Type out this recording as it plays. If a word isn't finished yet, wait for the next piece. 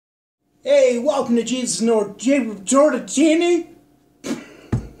Hey, welcome to Jesus North Tortini.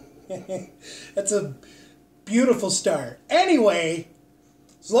 That's a beautiful start. Anyway,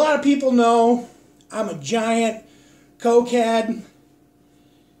 as a lot of people know, I'm a giant cokehead.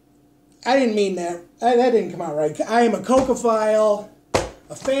 I didn't mean that. That didn't come out right. I am a Coca-phile,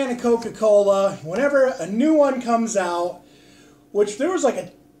 a fan of Coca-Cola. Whenever a new one comes out, which there was like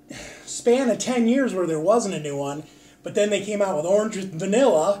a span of 10 years where there wasn't a new one, but then they came out with orange with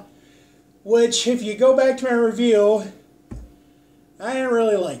vanilla, which, if you go back to my review, I didn't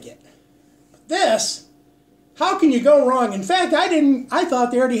really like it. But this, how can you go wrong? In fact, I thought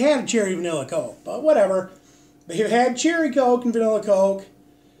they already had a cherry vanilla Coke, but whatever. They've had cherry Coke and vanilla Coke.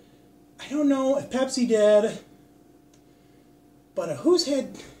 I don't know if Pepsi did, but who's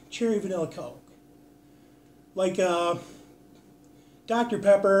had cherry vanilla Coke? Like, Dr.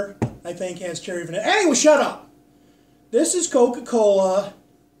 Pepper, I think, has cherry vanilla. Anyway, shut up! This is Coca-Cola.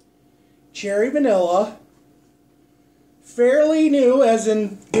 Cherry vanilla, fairly new, as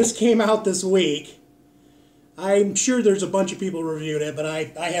in this came out this week. I'm sure there's a bunch of people reviewed it, but I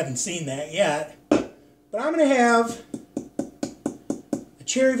haven't seen that yet. But I'm going to have a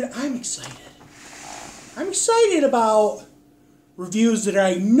cherry vanilla. I'm excited. I'm excited about reviews that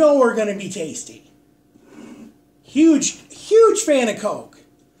I know are going to be tasty. Huge fan of Coke.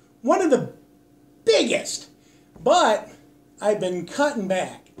 One of the biggest. But I've been cutting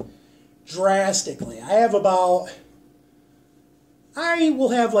back drastically. I will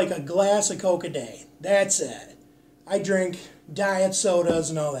have like a glass of Coke a day. That's it. I drink diet sodas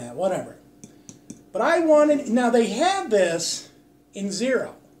and all that, whatever. But I wanted, now they have this in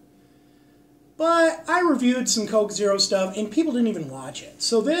Zero. But I reviewed some Coke Zero stuff and people didn't even watch it.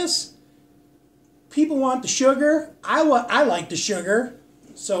 So this, people want the sugar. I like the sugar.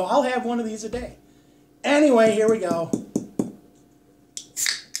 So I'll have one of these a day. Anyway, here we go.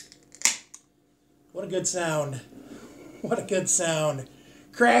 What a good sound. What a good sound.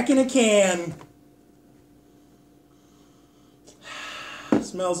 Cracking a can.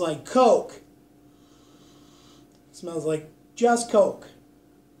 Smells like Coke. Smells like just Coke.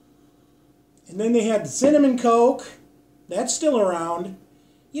 And then they had the cinnamon Coke. That's still around.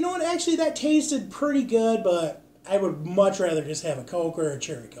 You know what? Actually, that tasted pretty good, but I would much rather just have a Coke or a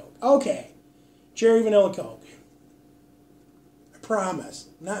cherry Coke. Okay. Cherry vanilla Coke. I promise.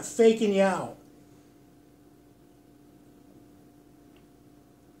 I'm not faking you out.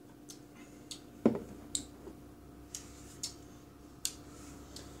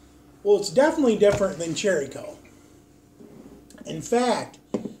 Well, it's definitely different than cherry Coke. In fact,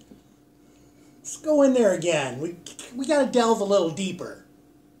 let's go in there again. We got to delve a little deeper.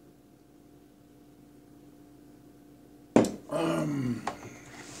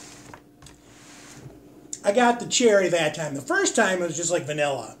 I got the cherry that time. The first time it was just like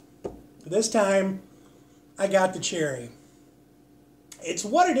vanilla. This time I got the cherry. It's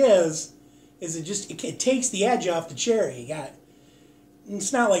what it is it takes the edge off the cherry.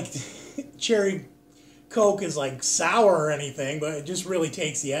 It's not like cherry Coke is like sour or anything, but it just really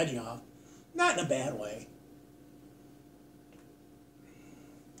takes the edge off. Not in a bad way.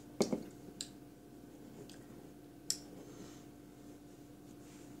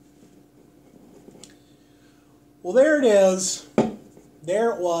 Well, there it is.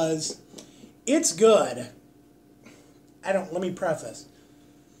 There it was. It's good. Let me preface.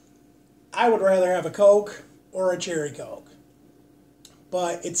 I would rather have a Coke or a cherry Coke.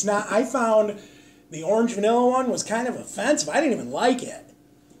 But it's not, I found the orange vanilla one was kind of offensive. I didn't even like it.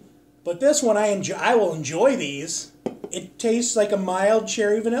 But this one I will enjoy these. It tastes like a mild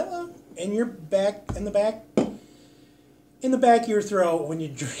cherry vanilla in the back of your throat when you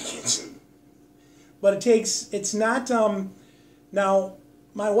drink it. But it's not, now,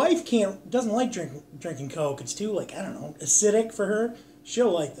 my wife doesn't like drinking Coke. It's too, like, I don't know, acidic for her.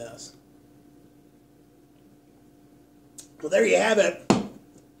 She'll like this. Well, there you have it.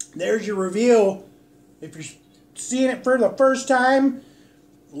 There's your review. If you're seeing it for the first time,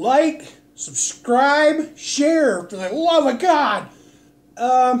 like, subscribe, share, for the love of God.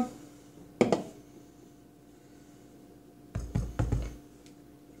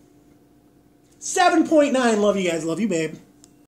 7.9. Love you guys. Love you, babe.